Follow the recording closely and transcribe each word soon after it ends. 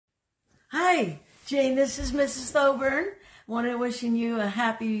Hi, Jane. This is Mrs. Thoburn. Wanted wishing you a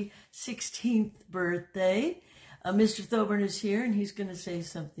happy 16th birthday. Mr. Thoburn is here, and he's going to say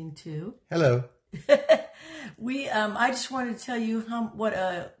something too. Hello. I just wanted to tell you what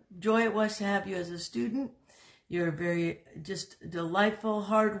a joy it was to have you as a student. You're very just delightful,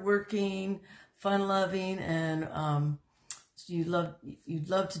 hardworking, fun-loving, and you'd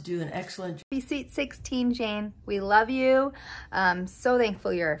love to do an excellent job. Happy Sweet 16, Jane. We love you. So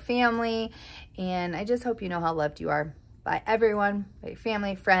thankful you're a family, and I just hope you know how loved you are by everyone, by your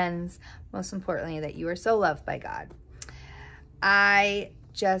family, friends, most importantly, that you are so loved by God. I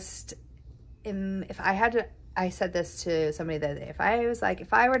said this to somebody the other day, if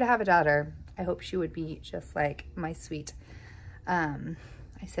I were to have a daughter, I hope she would be just like my sweet,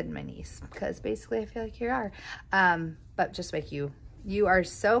 I said my niece, because basically I feel like you are, but just like you are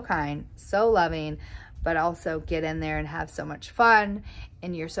so kind, so loving, but also get in there and have so much fun,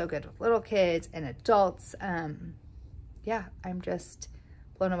 and you're so good with little kids and adults. Yeah, I'm just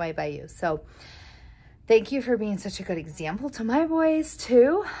blown away by you. So thank you for being such a good example to my boys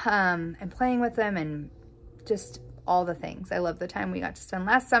too, and playing with them and just all the things. I love the time we got to spend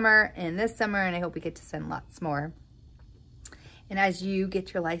last summer and this summer, and I hope we get to spend lots more. And as you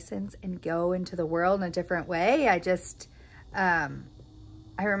get your license and go into the world in a different way, I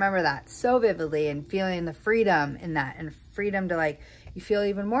remember that so vividly, and feeling the freedom in that, and freedom to you feel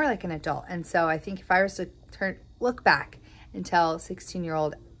even more like an adult. And so I think if I was to look back and tell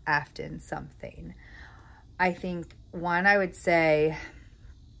 16-year-old Afton something, I think one, I would say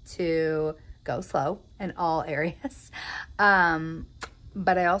to go slow in all areas.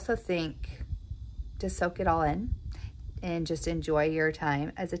 But I also think to soak it all in and just enjoy your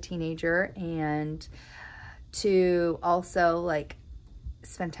time as a teenager, and to also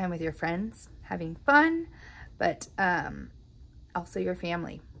spend time with your friends, having fun, but also your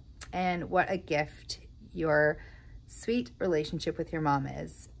family. And what a gift your sweet relationship with your mom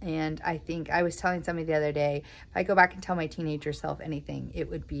is. And I think I was telling somebody the other day, if I go back and tell my teenager self anything, it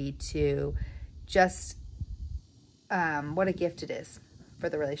would be to just what a gift it is for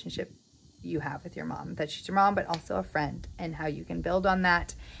the relationship you have with your mom, that she's your mom, but also a friend, and how you can build on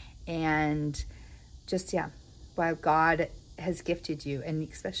that. And just, yeah, wow, God has gifted you, and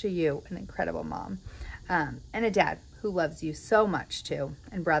especially you, an incredible mom, and a dad who loves you so much too,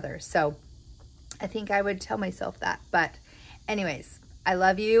 and brothers. So I think I would tell myself that. But anyways, I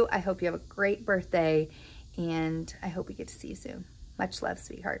love you. I hope you have a great birthday, and I hope we get to see you soon. Much love,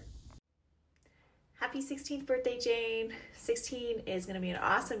 sweetheart. Happy 16th birthday, Jane. 16 is going to be an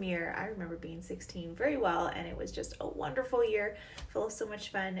awesome year. I remember being 16 very well, and it was just a wonderful year, full of so much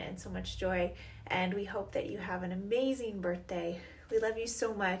fun and so much joy. And we hope that you have an amazing birthday. We love you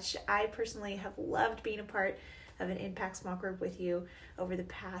so much. I personally have loved being a part of an Impact Small Group with you over the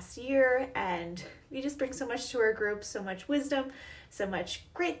past year, and you just bring so much to our group, so much wisdom, so much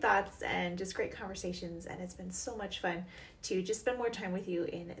great thoughts, and just great conversations, and it's been so much fun to just spend more time with you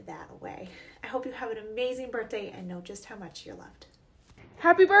in that way. I hope you have an amazing birthday and know just how much you're loved.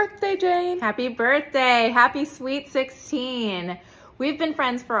 Happy birthday, Jane. Happy birthday. Happy Sweet 16. We've been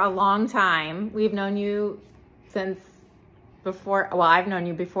friends for a long time. We've known you since before, well, I've known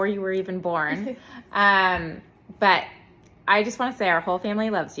you before you were even born. But I just want to say our whole family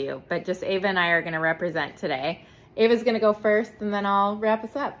loves you, but just Ava and I are going to represent today. Ava's going to go first, and then I'll wrap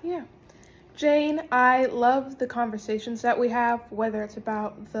us up. Yeah. Jane, I love the conversations that we have, whether it's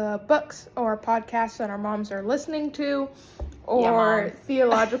about the books or podcasts that our moms are listening to, or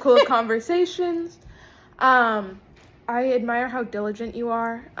theological conversations. I admire how diligent you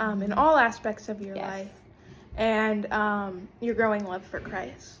are in all aspects of your life, and your growing love for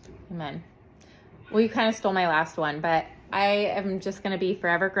Christ. Amen. Well, you kind of stole my last one, but I am just going to be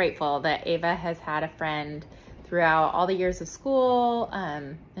forever grateful that Ava has had a friend throughout all the years of school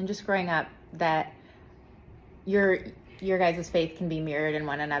and just growing up, that your guys' faith can be mirrored in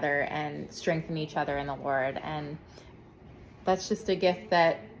one another and strengthen each other in the Lord. And that's just a gift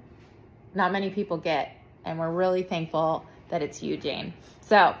that not many people get, and we're really thankful that it's you, Jane.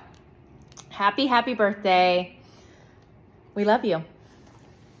 So happy birthday. We love you.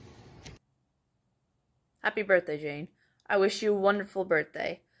 Happy birthday, Jane. I wish you a wonderful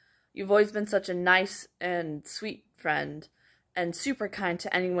birthday. You've always been such a nice and sweet friend, and super kind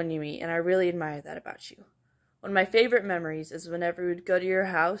to anyone you meet, and I really admire that about you. One of my favorite memories is whenever we would go to your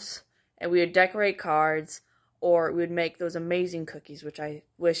house, and we would decorate cards, or we would make those amazing cookies, which I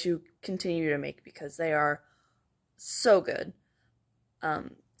wish you continue to make, because they are so good.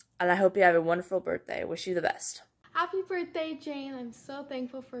 And I hope you have a wonderful birthday. I wish you the best. Happy birthday, Jane. I'm so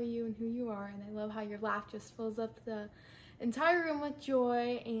thankful for you and who you are, and I love how your laugh just fills up the entire room with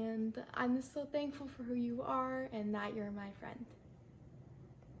joy, and I'm just so thankful for who you are and that you're my friend.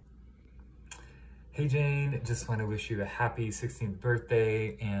 Hey Jane, just want to wish you a happy 16th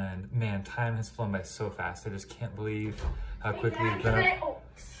birthday, and man, time has flown by so fast. I just can't believe how quickly you've grown up. Oh,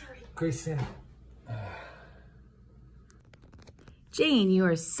 sorry. Grayson. Jane, you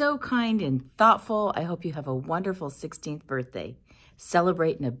are so kind and thoughtful. I hope you have a wonderful 16th birthday.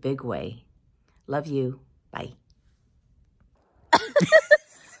 Celebrate in a big way. Love you. Bye.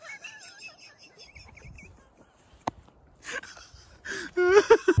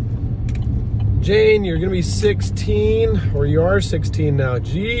 Jane, you're gonna be 16, or you are 16 now.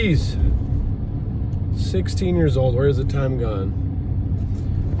 Jeez. 16 years old, where's the time gone?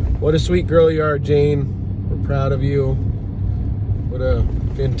 What a sweet girl you are, Jane. We're proud of you. What a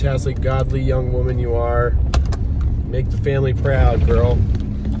fantastic, godly young woman you are. Make the family proud, girl.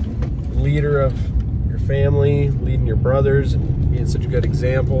 Leader of your family, leading your brothers, and being such a good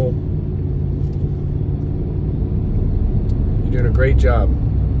example. You're doing a great job.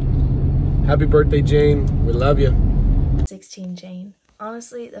 Happy birthday, Jane. We love you. 16, Jane.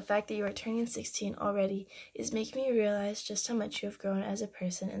 Honestly, the fact that you are turning 16 already is making me realize just how much you have grown as a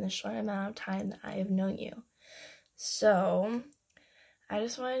person in the short amount of time that I have known you. So, I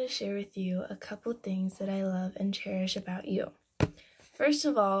just wanted to share with you a couple things that I love and cherish about you. First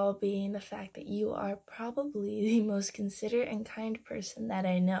of all, being the fact that you are probably the most considerate and kind person that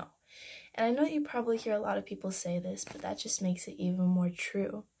I know. And I know you probably hear a lot of people say this, but that just makes it even more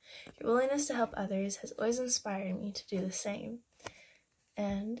true. Your willingness to help others has always inspired me to do the same.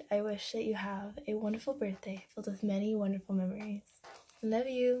 And I wish that you have a wonderful birthday filled with many wonderful memories. I love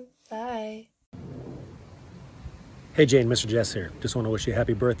you. Bye. Hey Jane, Mr. Jess here. Just want to wish you a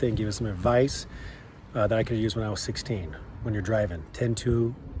happy birthday and give you some advice that I could use when I was 16. When you're driving,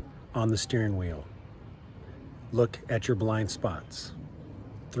 10-2 on the steering wheel. Look at your blind spots.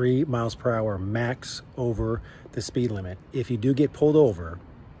 3 miles per hour max over the speed limit. If you do get pulled over,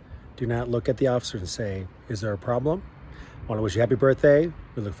 do not look at the officer and say, is there a problem? I want to wish you a happy birthday.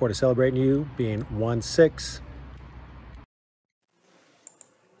 We look forward to celebrating you being 1-6.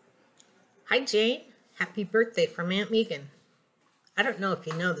 Hi Jane, happy birthday from Aunt Megan. I don't know if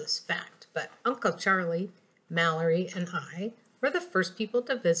you know this fact, but Uncle Charlie, Mallory, and I were the first people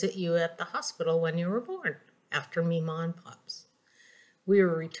to visit you at the hospital when you were born, after Mima and Pops. We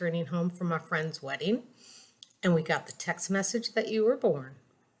were returning home from a friend's wedding, and we got the text message that you were born.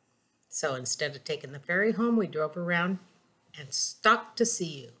 So instead of taking the ferry home, we drove around and stopped to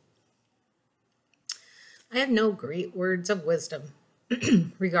see you. I have no great words of wisdom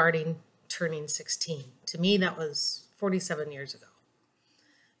regarding turning 16. To me, that was 47 years ago.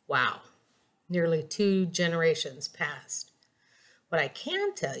 Wow, nearly 2 generations passed. What I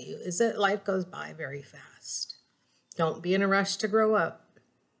can tell you is that life goes by very fast. Don't be in a rush to grow up.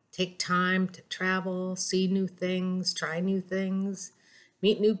 Take time to travel, see new things, try new things,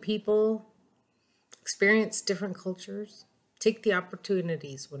 meet new people, experience different cultures. Take the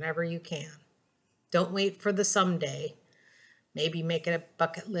opportunities whenever you can. Don't wait for the someday. Maybe make it a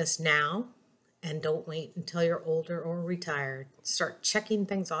bucket list now, and don't wait until you're older or retired. Start checking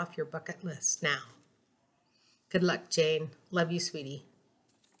things off your bucket list now. Good luck, Jane. Love you, sweetie.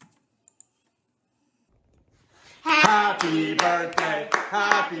 Happy birthday,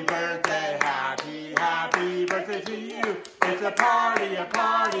 happy birthday, happy birthday to you. It's a party, a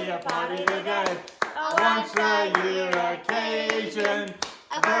party, a party today. A once a year occasion,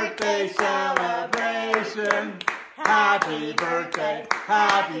 a birthday celebration. Happy birthday,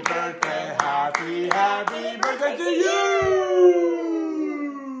 happy birthday, happy birthday to you!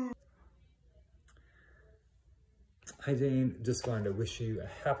 Hi Jane, just wanted to wish you a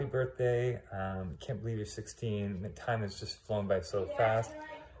happy birthday. Can't believe you're 16. The time has just flown by so fast.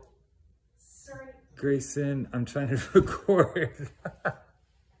 Grayson, I'm trying to record.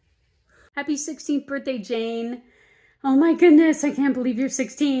 Happy 16th birthday, Jane. Oh my goodness, I can't believe you're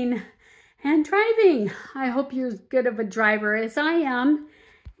 16. And driving. I hope you're as good of a driver as I am.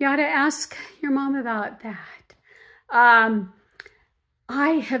 You ought to ask your mom about that.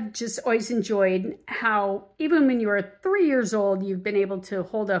 I have just always enjoyed how even when you were 3 years old, you've been able to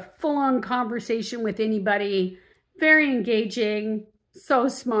hold a full-on conversation with anybody. Very engaging, so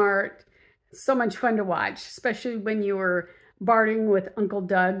smart, so much fun to watch, especially when you were bartering with Uncle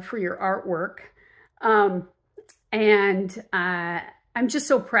Doug for your artwork. I'm just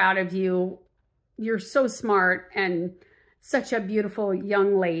so proud of you. You're so smart and such a beautiful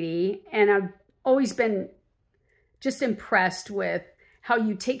young lady. And I've always been just impressed with how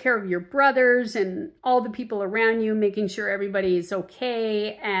you take care of your brothers and all the people around you, making sure everybody is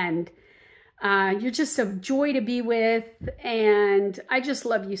okay. And You're just a joy to be with, and I just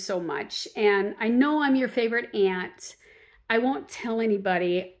love you so much. And I know I'm your favorite aunt. I won't tell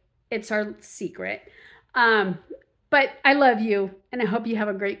anybody. It's our secret. But I love you, and I hope you have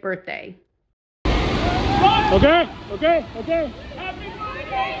a great birthday. Okay, okay, okay.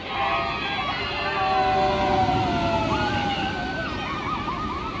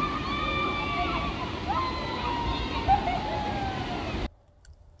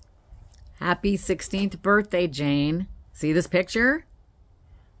 Happy 16th birthday, Jane. See this picture?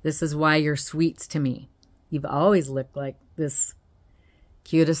 This is why you're sweets to me. You've always looked like this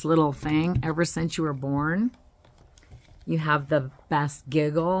cutest little thing ever since you were born. You have the best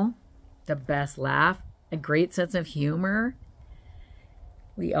giggle, the best laugh, a great sense of humor.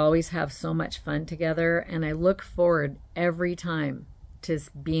 We always have so much fun together, and I look forward every time to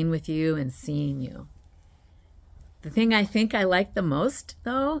being with you and seeing you. The thing I think I like the most,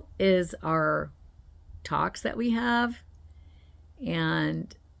 though, is our talks that we have,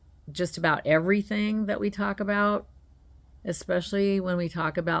 and just about everything that we talk about, especially when we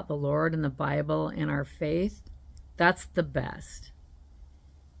talk about the Lord and the Bible and our faith. That's the best.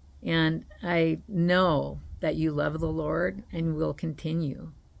 And I know that you love the Lord and will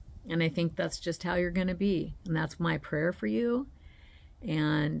continue. And I think that's just how you're going to be. And that's my prayer for you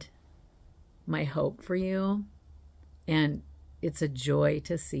and my hope for you. And it's a joy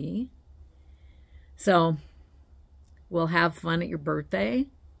to see. So we'll have fun at your birthday,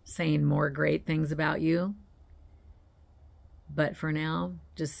 saying more great things about you. But for now,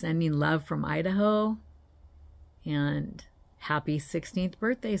 just sending love from Idaho, and happy 16th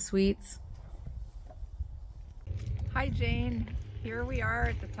birthday, sweets. Hi, Jane. Here we are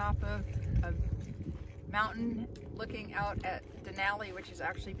at the top of a mountain looking out at Denali, which is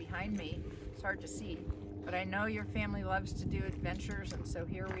actually behind me. It's hard to see, but I know your family loves to do adventures, and so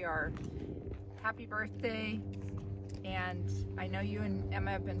here we are. Happy birthday. And I know you and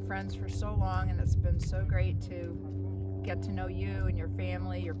Emma have been friends for so long, and it's been so great to get to know you and your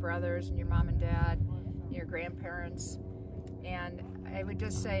family, your brothers and your mom and dad, and your grandparents. And I would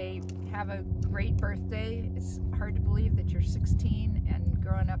just say, have a great birthday. It's hard to believe that you're 16 and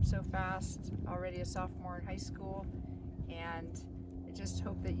growing up so fast, already a sophomore in high school. And I just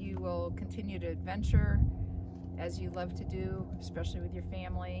hope that you will continue to adventure as you love to do, especially with your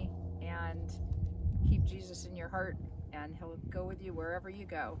family, and keep Jesus in your heart, and he'll go with you wherever you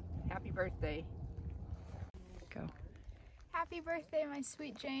go. Happy birthday. Go. Happy birthday, my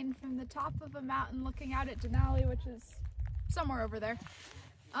sweet Jane, from the top of a mountain looking out at Denali, which is somewhere over there.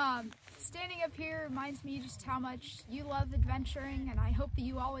 Standing up here reminds me just how much you love adventuring, and I hope that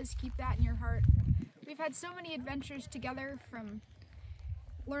you always keep that in your heart. We've had so many adventures together, from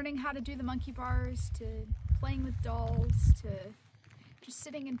learning how to do the monkey bars, to playing with dolls, to just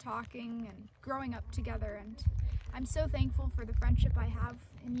sitting and talking and growing up together. And I'm so thankful for the friendship I have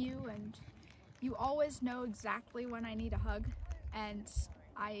in you, and you always know exactly when I need a hug, and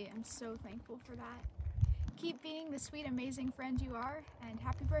I am so thankful for that. Keep being the sweet, amazing friend you are, and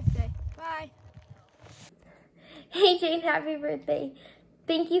happy birthday. Bye. Hey Jane, happy birthday.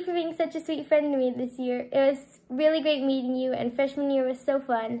 Thank you for being such a sweet friend to me this year. It was really great meeting you, and freshman year was so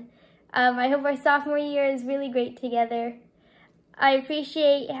fun. I hope our sophomore year is really great together. I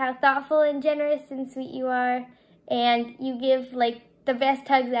appreciate how thoughtful and generous and sweet you are, and you give like the best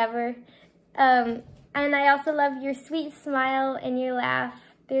hugs ever. And I also love your sweet smile and your laugh.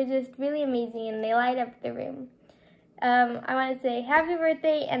 They're just really amazing, and they light up the room. I want to say happy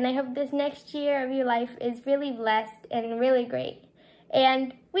birthday, and I hope this next year of your life is really blessed and really great.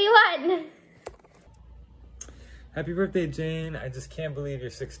 And we won! Happy birthday, Jane. I just can't believe you're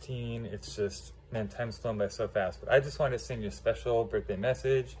 16. It's just, man, time's flown by so fast. But I just want to send you a special birthday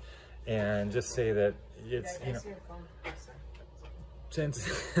message and just say that it's, you know, Jane's...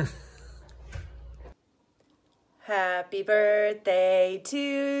 Happy birthday to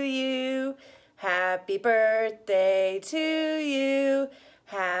you. Happy birthday to you.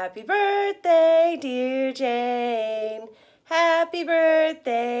 Happy birthday, dear Jane. Happy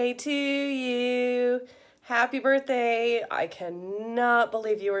birthday to you. Happy birthday. I cannot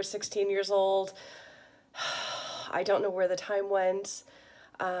believe you were 16 years old. I don't know where the time went.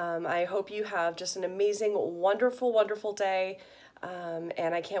 I hope you have just an amazing, wonderful, wonderful day.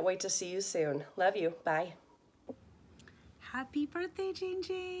 And I can't wait to see you soon. Love you. Bye. Happy birthday,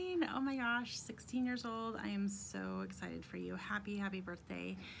 Jane. Oh my gosh, 16 years old. I am so excited for you. Happy, happy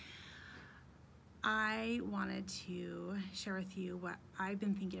birthday. I wanted to share with you what I've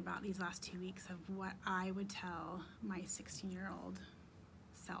been thinking about these last 2 weeks of what I would tell my 16-year-old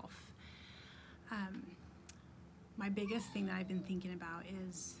self. My biggest thing that I've been thinking about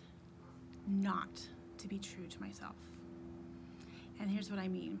is not to be true to myself. And here's what I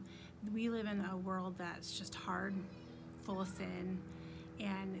mean. We live in a world that's just hard, full of sin,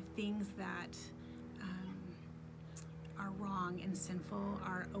 and things that are wrong and sinful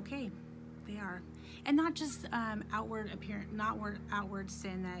are okay. They are. And not just outward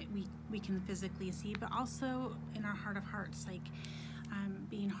sin that we can physically see, but also in our heart of hearts, like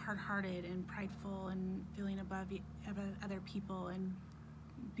being hard-hearted and prideful and feeling above other people and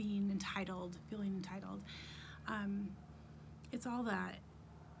being entitled, feeling entitled. It's all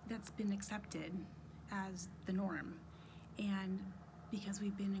that's been accepted as the norm. And because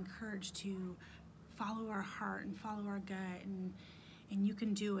we've been encouraged to follow our heart and follow our gut, and you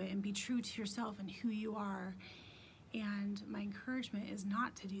can do it and be true to yourself and who you are. And my encouragement is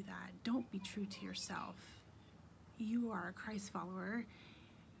not to do that. Don't be true to yourself. You are a Christ follower.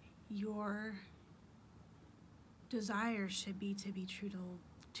 Your desire should be to be true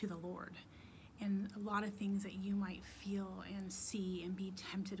to the Lord. And a lot of things that you might feel and see and be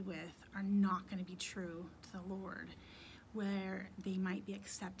tempted with are not going to be true to the Lord, where they might be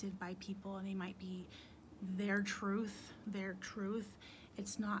accepted by people and they might be their truth.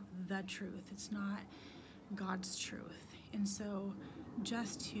 It's not the truth. It's not God's truth. And so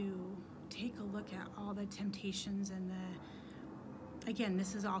just to take a look at all the temptations and again,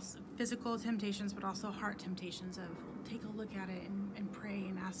 this is also physical temptations, but also heart temptations of take a look at it and pray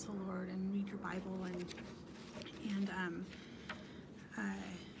and ask the Lord and read your Bible and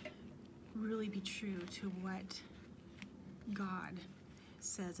really be true to what God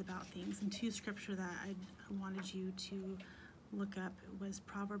says about things. And two scripture that I wanted you to look up was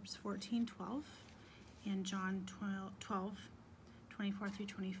Proverbs 14:12 and John 12:24 through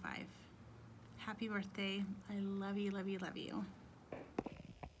 25. Happy birthday. I love you, love you, love you.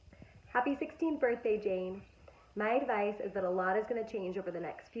 Happy 16th birthday, Jane. My advice is that a lot is going to change over the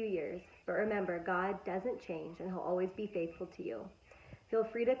next few years, but remember, God doesn't change and He'll always be faithful to you. Feel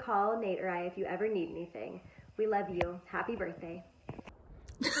free to call Nate or I if you ever need anything. We love you. Happy birthday.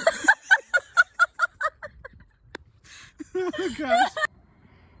 Oh gosh.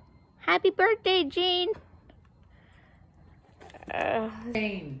 Happy birthday, Jane.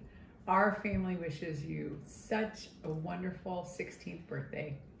 Jane, our family wishes you such a wonderful 16th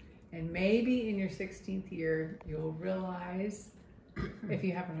birthday. And maybe in your 16th year, you'll realize, if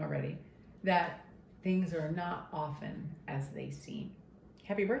you haven't already, that things are not often as they seem.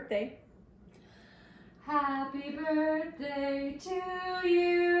 Happy birthday. Happy birthday to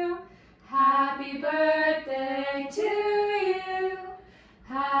you. Happy birthday to you.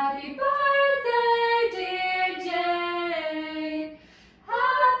 Happy birthday, dear Jane.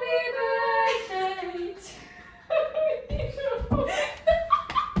 Happy birthday to you.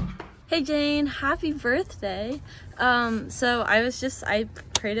 Hey Jane, happy birthday. So I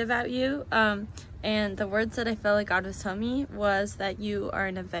prayed about you, and the words that I felt like God was telling me was that you are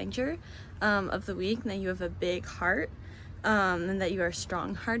an avenger of the weak, and that you have a big heart, and that you are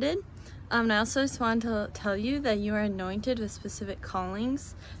strong-hearted. And I also just wanted to tell you that you are anointed with specific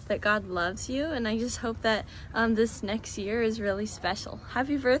callings, that God loves you, and I just hope that this next year is really special.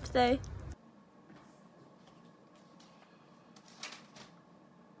 Happy birthday.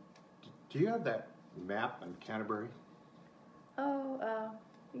 Do you have that map on Canterbury? Oh,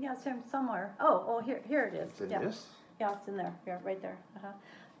 yeah, it's in somewhere. Oh, here it is. It's in this? Yeah, it's in there. Yeah, right there.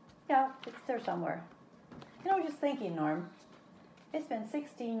 Yeah, it's there somewhere. You know, I was just thinking, Norm, it's been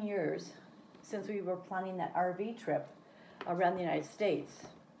 16 years since we were planning that RV trip around the United States.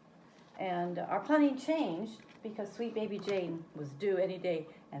 And our planning changed because sweet baby Jane was due any day,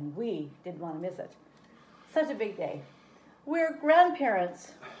 and we didn't want to miss it. Such a big day. We're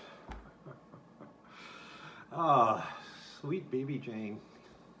grandparents. Ah, sweet baby Jane.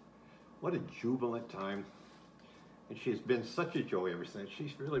 What a jubilant time. And she has been such a joy ever since.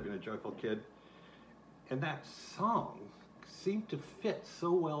 She's really been a joyful kid. And that song seemed to fit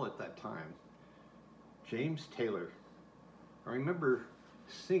so well at that time. James Taylor. I remember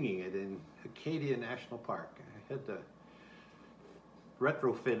singing it in Acadia National Park. I had to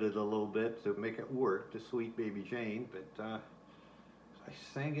retrofit it a little bit to make it work, to Sweet Baby Jane, but I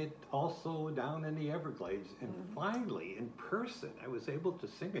sang it also down in the Everglades. And finally, in person, I was able to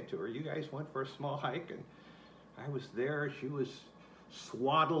sing it to her. You guys went for a small hike, and I was there. She was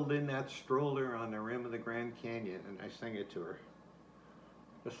swaddled in that stroller on the rim of the Grand Canyon, and I sang it to her.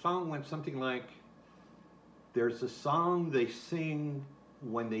 The song went something like, there's a song they sing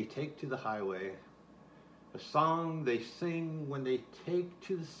when they take to the highway, a song they sing when they take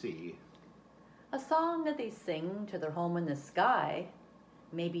to the sea. A song that they sing to their home in the sky.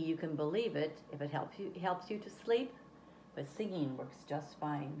 Maybe you can believe it if it helps you to sleep. but singing works just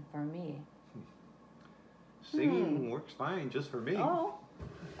fine for me. Singing works fine just for me. Oh,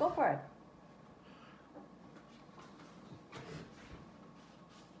 go for it.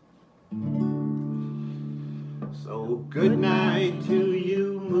 So good night to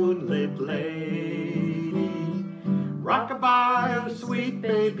you, moonlit lady. Rock-a-bye, oh sweet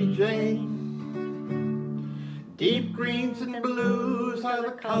baby Jane. Deep greens and blues are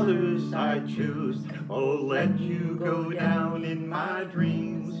the colors I choose. Oh, let you go down in my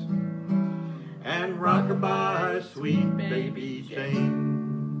dreams. And rock-a-bye, sweet baby Jane.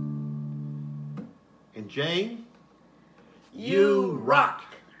 And Jane, you rock!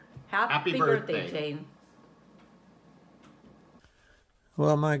 Happy birthday, Jane.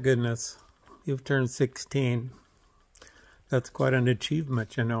 Well, my goodness, you've turned 16. That's quite an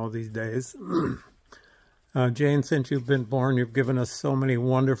achievement, you know, these days. Jane, since you've been born, you've given us so many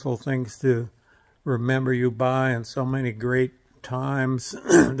wonderful things to remember you by and so many great times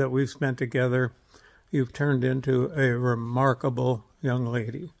that we've spent together. You've turned into a remarkable young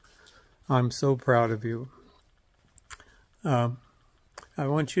lady. I'm so proud of you. I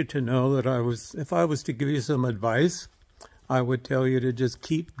want you to know that if I was to give you some advice, I would tell you to just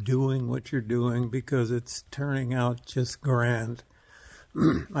keep doing what you're doing because it's turning out just grand.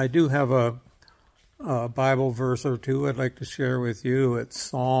 I do have a Bible verse or two I'd like to share with you. It's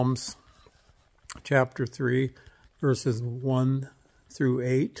Psalms chapter 3, verses 1 through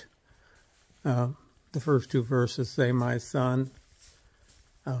 8. The first two verses say, my son.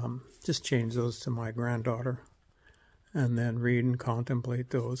 Just change those to my granddaughter and then read and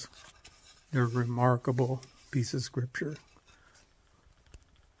contemplate those. They're a remarkable piece of scripture.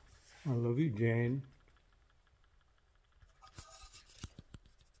 I love you, Jane.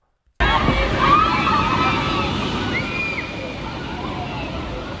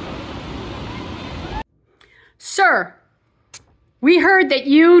 Sir, we heard that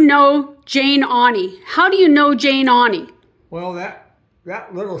you know Jane Aune. How do you know Jane Aune? Well,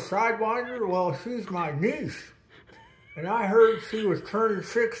 that little sidewinder, well, she's my niece. And I heard she was turning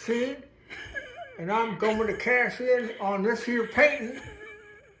 16, and I'm going to cash in on this here painting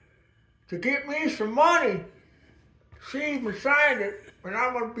to get me some money. She even signed it, and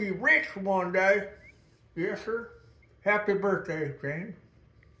I'm going to be rich one day. Yes, sir. Happy birthday, Jane.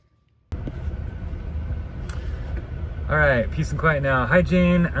 All right, peace and quiet now. Hi,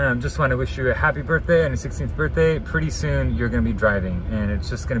 Jane. Just want to wish you a happy birthday on your 16th birthday. Pretty soon, you're going to be driving, and it's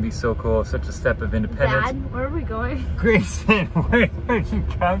just going to be so cool. Such a step of independence. Dad, where are we going? Grayson, where did you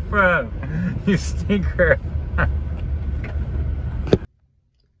come from? You stinker.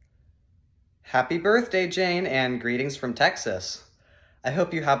 Happy birthday, Jane, and greetings from Texas. I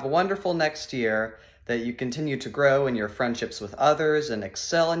hope you have a wonderful next year, that you continue to grow in your friendships with others and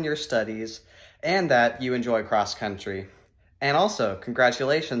excel in your studies, and that you enjoy cross-country. And also,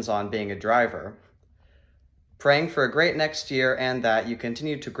 congratulations on being a driver. Praying for a great next year and that you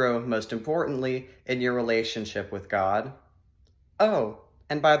continue to grow, most importantly, in your relationship with God. Oh,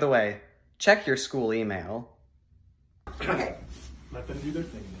 and by the way, check your school email. Okay. Let them do their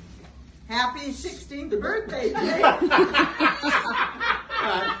thing. Happy 16th birthday, Jay.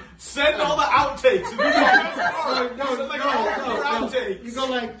 Send all the outtakes. No. You go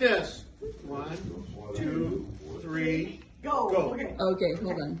like this. 1, 2, 3, go. Okay,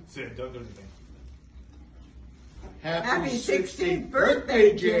 hold on. Sid, don't do anything. Happy 16th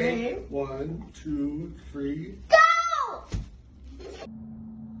birthday, Jay. 1, 2, 3, go!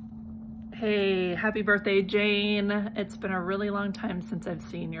 Hey, happy birthday, Jane. It's been a really long time since I've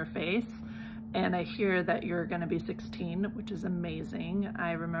seen your face, and I hear that you're gonna be 16, which is amazing.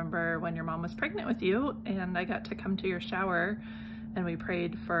 I remember when your mom was pregnant with you, and I got to come to your shower, and we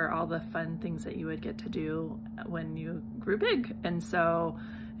prayed for all the fun things that you would get to do when you grew big. And so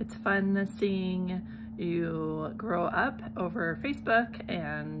it's fun seeing you grow up over Facebook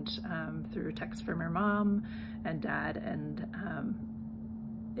and through text from your mom and dad, and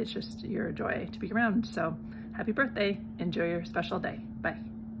it's just, you're a joy to be around. So happy birthday. Enjoy your special day. Bye.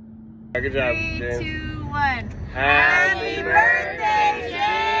 Good job, 3, Jane. 2, 1. Happy birthday,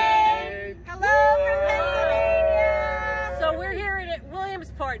 Jane! Hello from Pennsylvania! So we're here at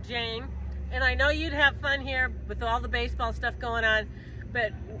Williamsport, Jane, and I know you'd have fun here with all the baseball stuff going on,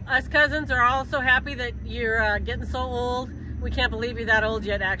 but us cousins are all so happy that you're getting so old. We can't believe you're that old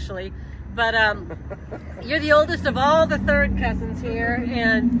yet, actually. But you're the oldest of all the third cousins here,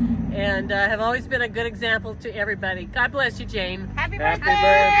 and have always been a good example to everybody. God bless you, Jane. Happy birthday!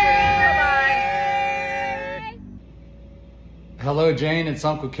 Bye-bye! Hello, Jane. It's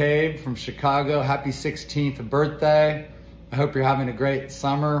Uncle Cabe from Chicago. Happy 16th birthday. I hope you're having a great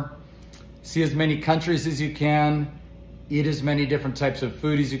summer. See as many countries as you can. eat as many different types of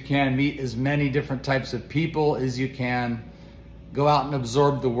food as you can, meet as many different types of people as you can, go out and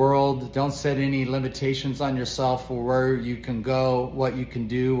absorb the world. Don't set any limitations on yourself for where you can go, what you can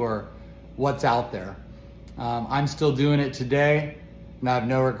do, or what's out there. I'm still doing it today, and I have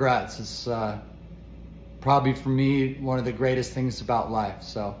no regrets. It's probably for me one of the greatest things about life.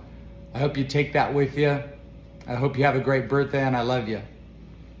 So I hope you take that with you. I hope you have a great birthday, and I love you.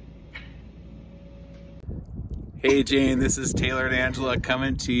 Hey Jane, this is Taylor and Angela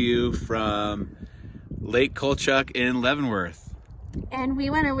coming to you from Lake Colchuck in Leavenworth. And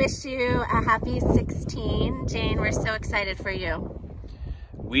we want to wish you a happy 16. Jane, we're so excited for you.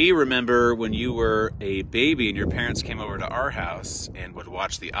 We remember when you were a baby and your parents came over to our house and would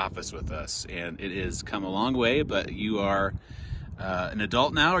watch The Office with us. And it has come a long way, but you are an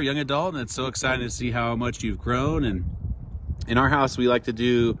adult now, or young adult, and it's so exciting to see how much you've grown. And in our house, we like to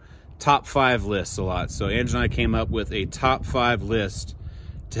do top 5 lists a lot. So Angela and I came up with a top 5 list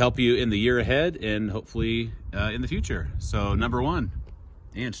to help you in the year ahead and hopefully in the future. So number 1,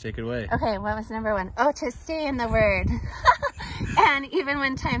 Ange, take it away. Okay, what was number 1? Oh, to stay in the Word. And even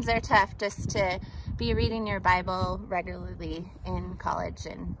when times are tough, just to be reading your Bible regularly in college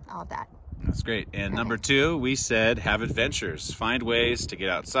and all that. That's great. And number 2, we said have adventures. Find ways to get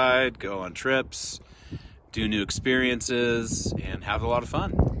outside, go on trips, do new experiences, and have a lot of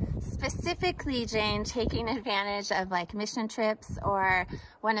fun. Specifically, Jane, taking advantage of like mission trips, or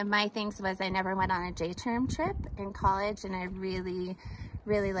one of my things was I never went on a J-term trip in college, and I really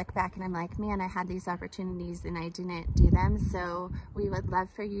look back and I'm like, man, I had these opportunities and I didn't do them. So we would love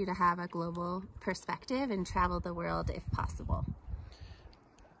for you to have a global perspective and travel the world if possible.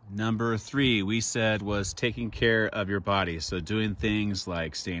 Number 3, we said, was taking care of your body. So doing things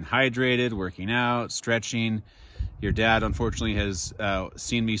like staying hydrated, working out, stretching. Your dad, unfortunately, has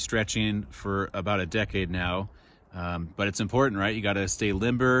seen me stretching for about a decade now. But it's important, right? You got to stay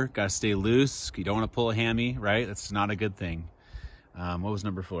limber, got to stay loose. You don't want to pull a hammy, right? That's not a good thing. What was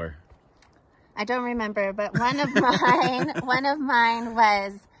number 4? I don't remember, but one of mine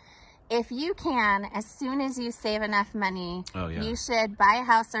was, if you can, as soon as you save enough money, you should buy a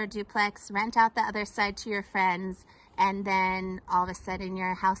house or a duplex, rent out the other side to your friends, and then all of a sudden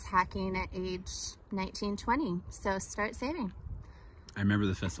you're house hacking at age 19, 20. So start saving. I remember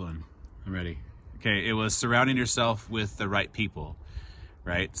the 5th one. I'm ready. Okay, it was surrounding yourself with the right people,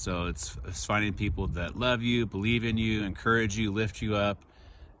 right? So it's finding people that love you, believe in you, encourage you, lift you up,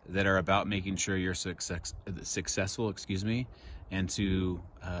 that are about making sure you're successful, and to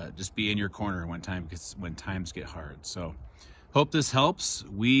just be in your corner when times get hard. So hope this helps.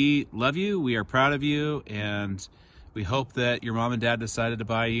 We love you. We are proud of you. And we hope that your mom and dad decided to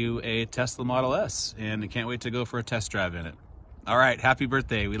buy you a Tesla Model S, and I can't wait to go for a test drive in it. All right, happy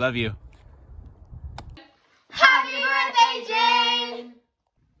birthday. We love you. Happy birthday, Jane!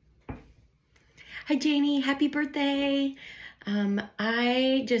 Hi, Janie. Happy birthday.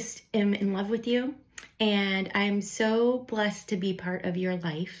 I just am in love with you, and I'm so blessed to be part of your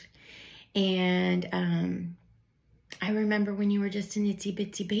life. And I remember when you were just an itsy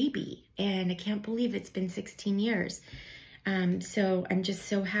bitsy baby, and I can't believe it's been 16 years. So I'm just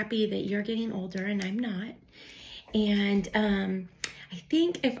so happy that you're getting older and I'm not. And I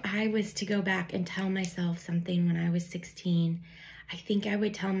think if I was to go back and tell myself something when I was 16, I think I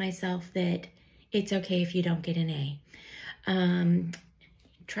would tell myself that it's okay if you don't get an A.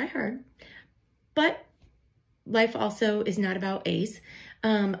 Try hard, but life also is not about A's.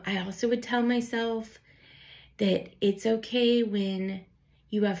 I also would tell myself that it's okay when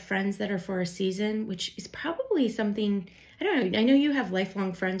you have friends that are for a season, which is probably something, I don't know, I know you have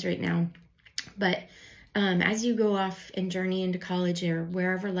lifelong friends right now, but as you go off and journey into college or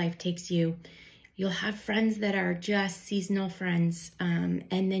wherever life takes you, you'll have friends that are just seasonal friends, and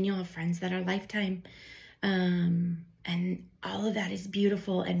then you'll have friends that are lifetime. And all of that is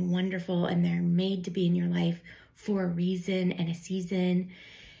beautiful and wonderful, and they're made to be in your life for a reason and a season.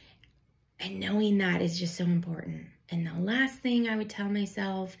 And knowing that is just so important. And the last thing I would tell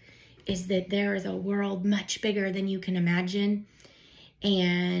myself is that there is a world much bigger than you can imagine,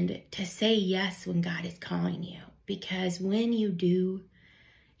 and to say yes when God is calling you. Because when you do,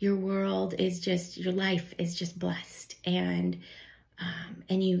 your world is just, your life is just blessed. And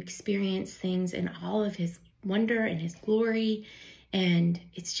you experience things in all of His wonder and His glory. And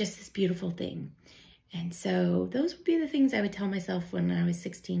it's just this beautiful thing. And so those would be the things I would tell myself when I was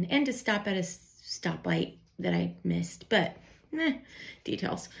 16, and to stop at a stoplight that I missed, but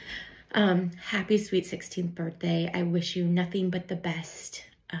details. Happy sweet 16th birthday. I wish you nothing but the best.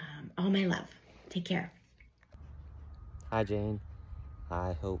 All my love. Take care. Hi, Jane.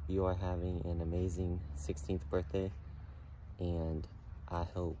 I hope you are having an amazing 16th birthday. and I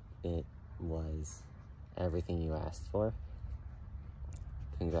hope it was everything you asked for.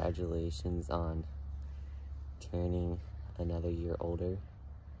 Congratulations on turning another year older,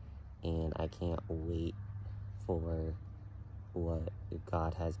 and I can't wait for what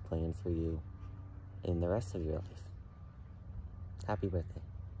God has planned for you in the rest of your life. Happy birthday.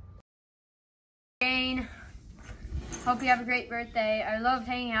 Jane, hope you have a great birthday. I loved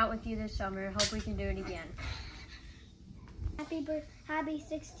hanging out with you this summer. Hope we can do it again. Happy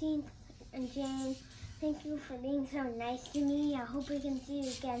 16th, and Jane, thank you for being so nice to me. I hope we can see you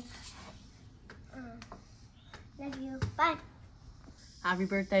again. Love you. Bye. Happy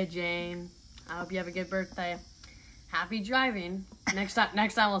birthday, Jane. I hope you have a good birthday. Happy driving. Next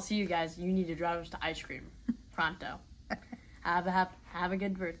time we'll see you guys, you need to drive us to ice cream. Pronto. Have a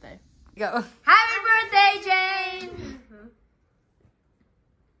good birthday. Go. Happy birthday, Jane.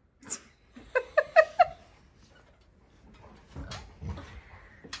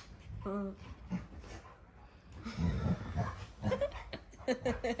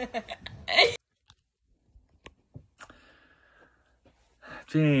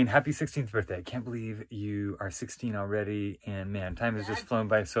 Jane, happy 16th birthday. I can't believe you are 16 already, and man, time has just flown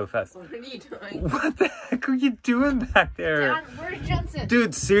by so fast. What are you doing? What the heck are you doing back there? Dad, where's Jensen?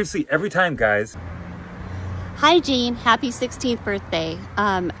 Dude, seriously, every time, guys. Hi Jean, happy 16th birthday.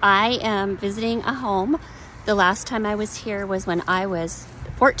 I am visiting a home. The last time I was here was when I was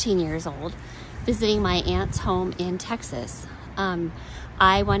 14 years old, visiting my aunt's home in Texas.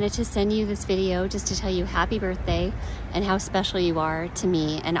 I wanted to send you this video just to tell you happy birthday and how special you are to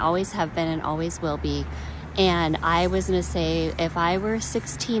me and always have been and always will be. And I was gonna say, if I were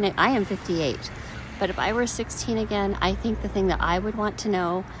 16, I am 58, but if I were 16 again, I think the thing that I would want to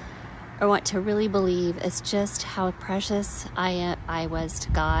know or want to really believe is just how precious I was to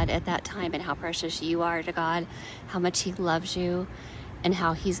God at that time, and how precious you are to God, how much He loves you, and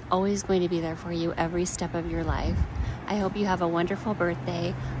how He's always going to be there for you every step of your life. I hope you have a wonderful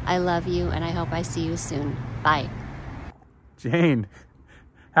birthday. I love you, and I hope I see you soon. Bye. Jane,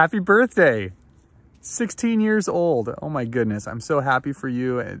 happy birthday. 16 years old. Oh my goodness. I'm so happy for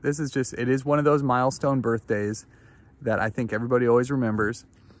you. This is just, it is one of those milestone birthdays that I think everybody always remembers.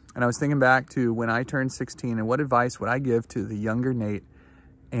 And I was thinking back to when I turned 16 and what advice would I give to the younger Nate.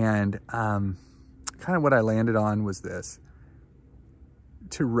 And kind of what I landed on was this: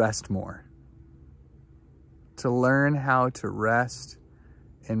 to rest more. To learn how to rest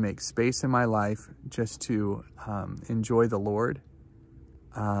and make space in my life just to enjoy the Lord,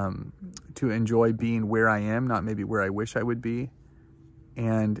 to enjoy being where I am, not maybe where I wish I would be,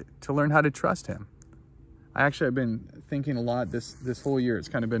 and to learn how to trust Him. I actually have been thinking a lot this whole year. It's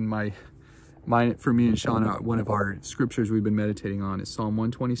kind of been for me and Shauna, one of our scriptures we've been meditating on is Psalm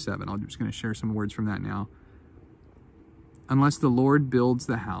 127. I'm just going to share some words from that now. Unless the Lord builds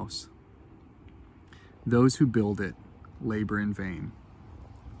the house, those who build it labor in vain.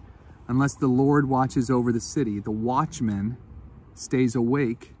 Unless the Lord watches over the city, the watchman stays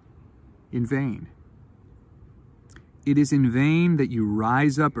awake in vain. It is in vain that you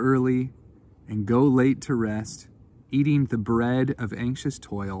rise up early and go late to rest, eating the bread of anxious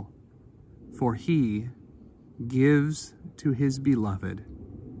toil, for He gives to His beloved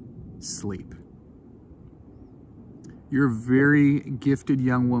sleep. You're a very gifted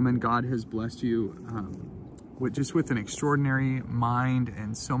young woman. God has blessed you with an extraordinary mind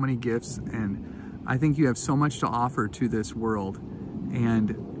and so many gifts. And I think you have so much to offer to this world.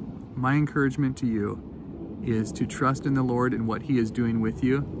 And my encouragement to you is to trust in the Lord and what He is doing with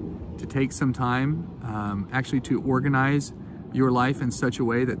you, to take some time, actually to organize your life in such a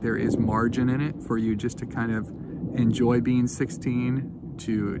way that there is margin in it for you just to kind of enjoy being 16,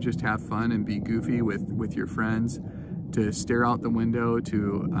 to just have fun and be goofy with your friends, to stare out the window,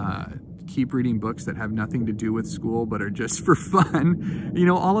 to keep reading books that have nothing to do with school but are just for fun. You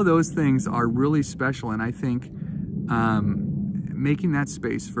know, all of those things are really special, and I think making that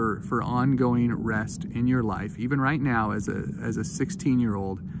space for ongoing rest in your life, even right now as a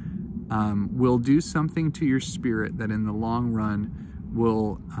 16-year-old, will do something to your spirit that in the long run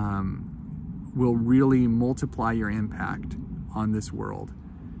will really multiply your impact on this world.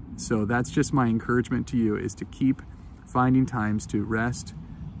 So that's just my encouragement to you, is to keep finding times to rest,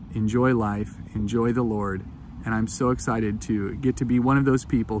 enjoy life, enjoy the Lord. And I'm so excited to get to be one of those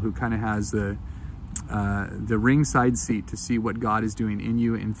people who kind of has the ringside seat to see what God is doing in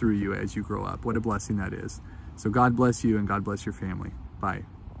you and through you as you grow up. What a blessing that is. So God bless you and God bless your family. Bye.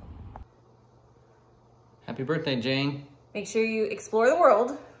 Happy birthday, Jane. Make sure you explore the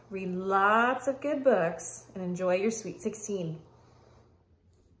world, read lots of good books, and enjoy your sweet 16.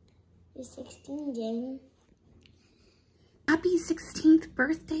 You're 16, Jane. Happy 16th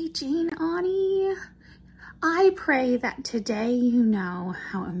birthday, Jane Aune. I pray that today you know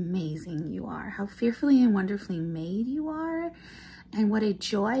how amazing you are, how fearfully and wonderfully made you are, and what a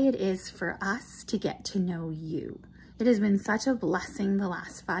joy it is for us to get to know you. It has been such a blessing the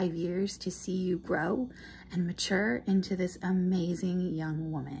last 5 years to see you grow and mature into this amazing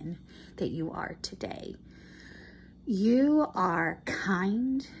young woman that you are today. You are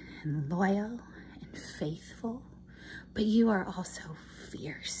kind and loyal and faithful, but you are also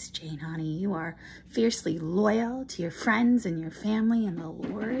fierce, Jane Aune. You are fiercely loyal to your friends and your family and the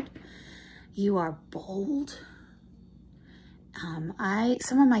Lord. You are bold.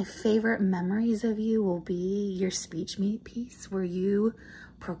 Some of my favorite memories of you will be your speech meet piece where you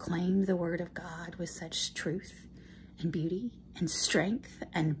proclaimed the word of God with such truth and beauty and strength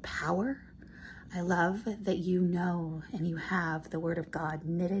and power. I love that you know and you have the word of God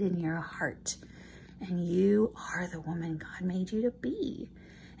knitted in your heart, and you are the woman God made you to be,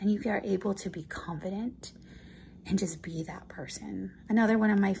 and you are able to be confident and just be that person. Another one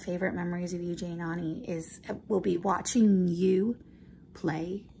of my favorite memories of you, Jane Aune, will be watching you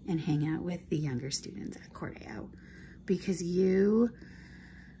play and hang out with the younger students at Cordeo, because you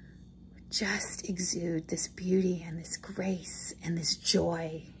just exude this beauty and this grace and this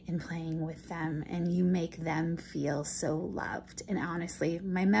joy in playing with them, and you make them feel so loved. And honestly,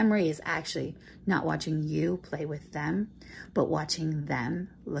 my memory is actually not watching you play with them, but watching them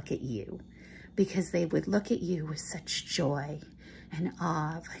look at you, because they would look at you with such joy and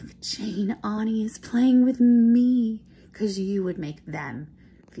awe of like, Jane Aune is playing with me, because you would make them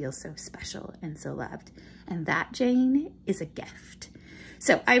feel so special and so loved. And that, Jane, is a gift.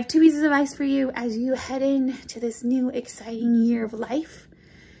 So I have 2 pieces of advice for you as you head into this new exciting year of life.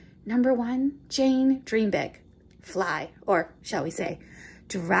 Number 1, Jane, dream big, fly, or shall we say,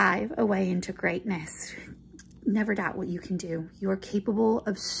 drive away into greatness. Never doubt what you can do. You are capable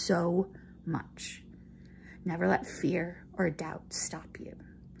of so much. Never let fear or doubt stop you.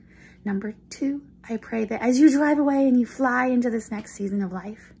 Number 2, I pray that as you drive away and you fly into this next season of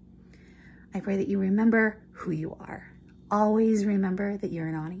life, I pray that you remember who you are. Always remember that you're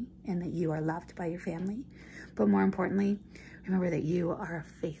an Aune and that you are loved by your family. But more importantly, remember that you are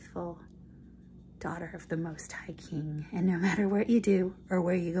a faithful daughter of the Most High King. And no matter what you do or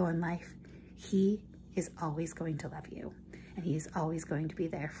where you go in life, He is always going to love you. And He is always going to be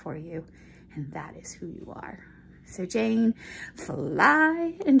there for you. And that is who you are. So Jane,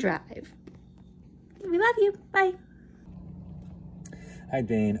 fly and drive. We love you. Bye. Hi,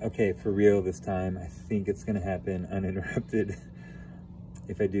 Jane. Okay, for real this time. I think it's going to happen uninterrupted.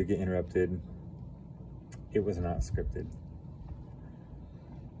 If I do get interrupted, it was not scripted.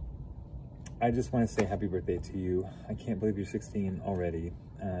 I just want to say happy birthday to you. I can't believe you're 16 already.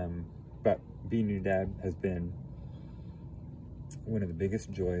 But being your dad has been one of the biggest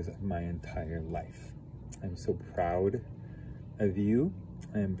joys of my entire life. I'm so proud of you.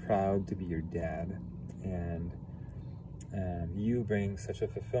 I'm proud to be your dad. And you bring such a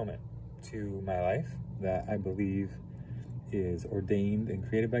fulfillment to my life that I believe is ordained and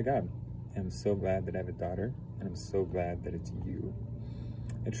created by God. I'm so glad that I have a daughter, and I'm so glad that it's you.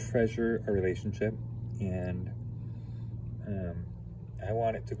 I treasure our relationship, and I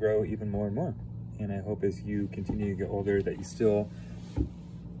want it to grow even more and more. And I hope as you continue to get older that you still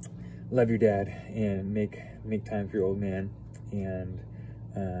love your dad and make time for your old man, and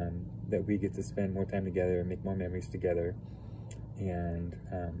that we get to spend more time together and make more memories together. And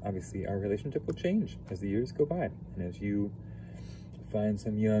obviously our relationship will change as the years go by, and as you find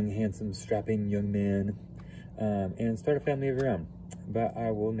some young, handsome, strapping young man and start a family of your own. But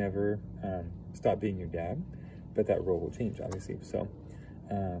I will never stop being your dad, but that role will change, obviously. So,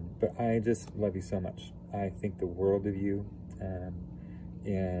 but I just love you so much. I think the world of you,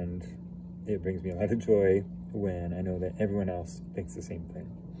 and it brings me a lot of joy when I know that everyone else thinks the same thing.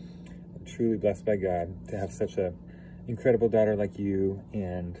 I'm truly blessed by God to have such a incredible daughter like you,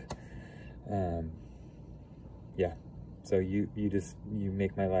 and yeah, so you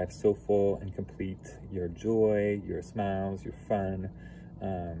make my life so full and complete. Your joy, your smiles, your fun,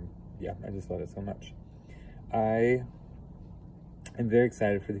 yeah, I just love it so much. I am very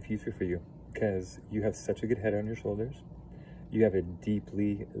excited for the future for you, because you have such a good head on your shoulders. You have a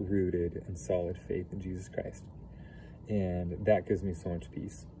deeply rooted and solid faith in Jesus Christ, and that gives me so much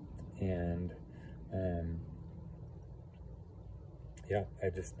peace. And yeah, I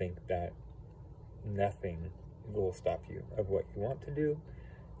just think that nothing will stop you of what you want to do,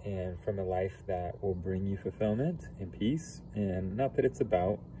 and from a life that will bring you fulfillment and peace. And not that it's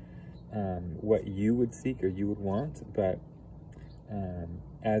about what you would seek or you would want, but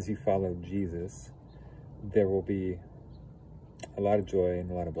as you follow Jesus, there will be a lot of joy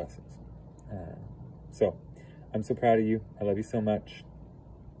and a lot of blessings. So I'm so proud of you. I love you so much.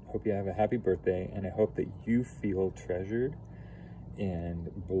 Hope you have a happy birthday, and I hope that you feel treasured and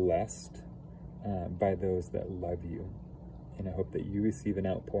blessed by those that love you. And I hope that you receive an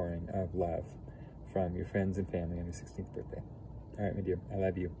outpouring of love from your friends and family on your 16th birthday. All right, my dear, I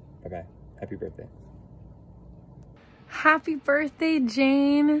love you. Bye-bye. Happy birthday. Happy birthday,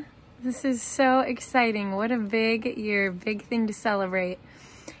 Jane. This is so exciting. What a big year, big thing to celebrate.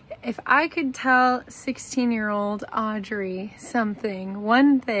 If I could tell 16-year-old Audrey something,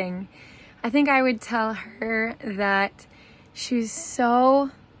 one thing, I think I would tell her that she's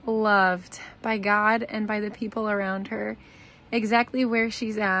so loved by God and by the people around her, exactly where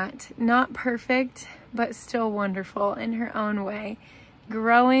she's at. Not perfect, but still wonderful in her own way,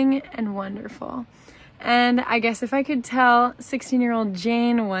 growing and wonderful. And I guess if I could tell 16-year-old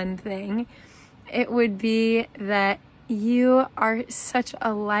Jane one thing, it would be that you are such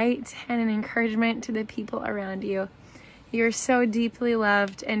a light and an encouragement to the people around you. You're so deeply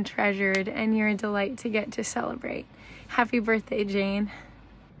loved and treasured, and you're a delight to get to celebrate. Happy birthday, Jane.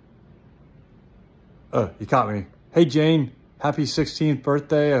 Oh, you caught me. Hey, Jane, happy 16th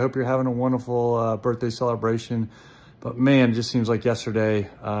birthday. I hope you're having a wonderful birthday celebration. But man, it just seems like yesterday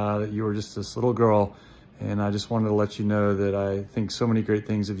that you were just this little girl. And I just wanted to let you know that I think so many great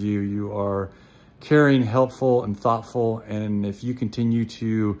things of you. You are caring, helpful, and thoughtful. And if you continue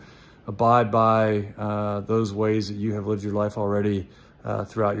to abide by those ways that you have lived your life already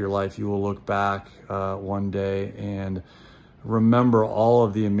throughout your life, you will look back one day and remember all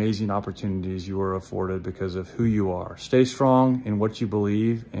of the amazing opportunities you were afforded because of who you are. Stay strong in what you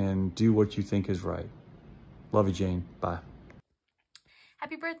believe and do what you think is right. Love you, Jane. Bye.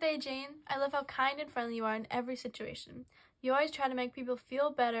 Happy birthday, Jane. I love how kind and friendly you are in every situation. You always try to make people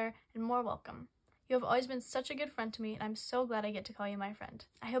feel better and more welcome. You have always been such a good friend to me, and I'm so glad I get to call you my friend.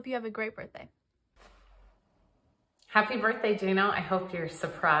 I hope you have a great birthday. Happy birthday, Gino. I hope you're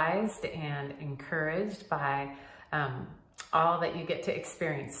surprised and encouraged by all that you get to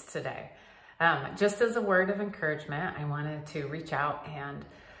experience today. Just as a word of encouragement, I wanted to reach out and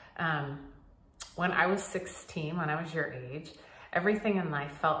when I was 16, when I was your age, everything in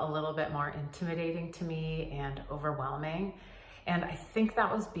life felt a little bit more intimidating to me and overwhelming. And I think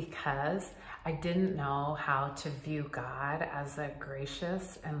that was because I didn't know how to view God as a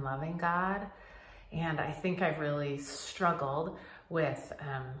gracious and loving God. And I think I really struggled with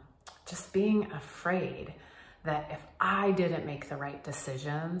just being afraid that if I didn't make the right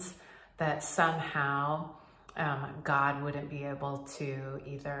decisions, that somehow God wouldn't be able to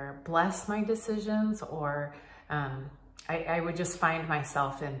either bless my decisions or I would just find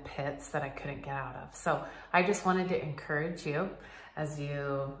myself in pits that I couldn't get out of. So I just wanted to encourage you as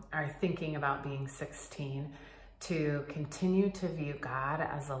you are thinking about being 16 to continue to view God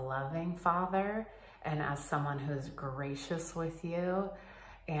as a loving Father and as someone who's gracious with you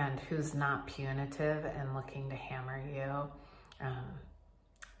and who's not punitive and looking to hammer you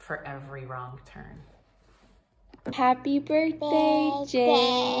for every wrong turn. Happy birthday,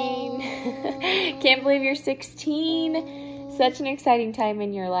 Jane. Can't believe you're 16. Such an exciting time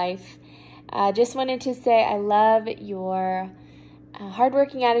in your life. Just wanted to say I love your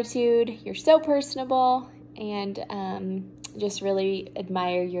hardworking attitude. You're so personable, and just really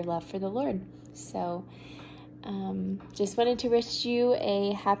admire your love for the Lord. So just wanted to wish you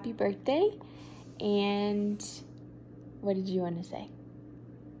a happy birthday. And what did you want to say?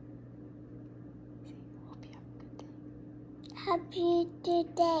 Happy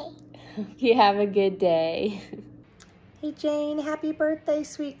birthday. You have a good day. Hey Jane, happy birthday,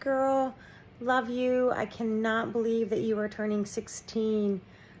 sweet girl. Love you. I cannot believe that you are turning 16.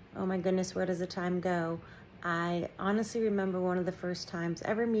 Oh my goodness, where does the time go? I honestly remember one of the first times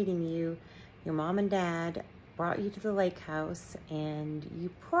ever meeting you. Your mom and dad brought you to the lake house, and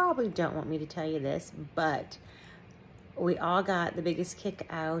you probably don't want me to tell you this, but we all got the biggest kick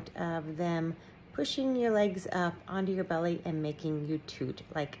out of them pushing your legs up onto your belly and making you toot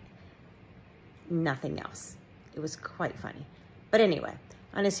like nothing else. It was quite funny. But anyway,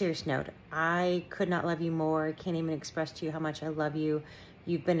 on a serious note, I could not love you more. I can't even express to you how much I love you.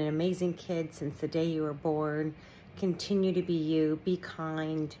 You've been an amazing kid since the day you were born. Continue to be you, be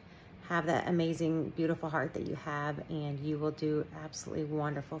kind, have that amazing, beautiful heart that you have, and you will do absolutely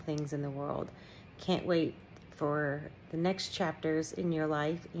wonderful things in the world. Can't wait for the next chapters in your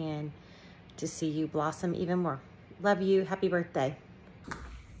life and to see you blossom even more. Love you. Happy birthday.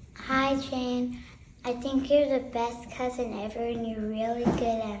 Hi, Jane. I think you're the best cousin ever, and you're really good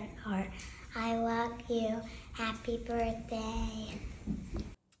at art. I love you. Happy birthday.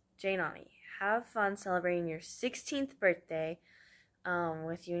 Jane Aune, have fun celebrating your 16th birthday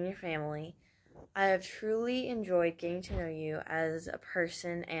with you and your family. I have truly enjoyed getting to know you as a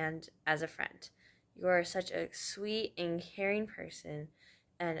person and as a friend. You are such a sweet and caring person,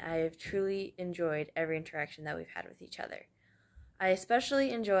 and I have truly enjoyed every interaction that we've had with each other. I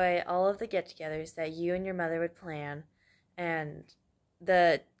especially enjoy all of the get-togethers that you and your mother would plan, and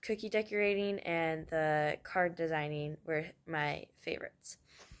the cookie decorating and the card designing were my favorites.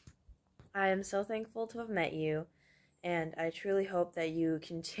 I am so thankful to have met you, and I truly hope that you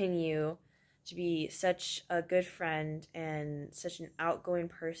continue to be such a good friend and such an outgoing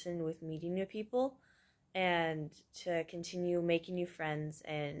person with meeting new people, and to continue making new friends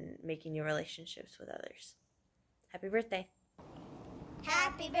and making new relationships with others. Happy birthday.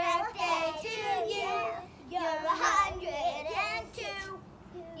 Happy birthday to you. You're 102.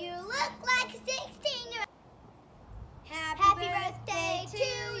 You look like a 16-year-old. Happy birthday to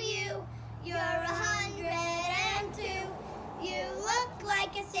you. You're 102. You look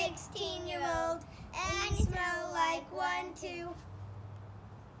like a 16-year-old, and you smell like one too.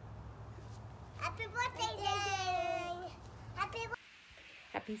 Happy birthday, Jane.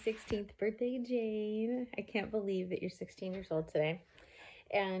 Happy 16th birthday, Jane. I can't believe that you're 16 years old today.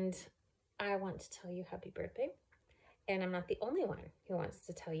 And I want to tell you happy birthday. And I'm not the only one who wants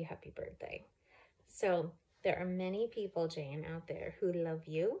to tell you happy birthday. So there are many people, Jane, out there who love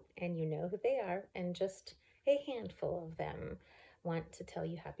you, and you know who they are, and just a handful of them want to tell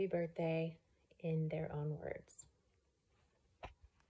you happy birthday in their own words.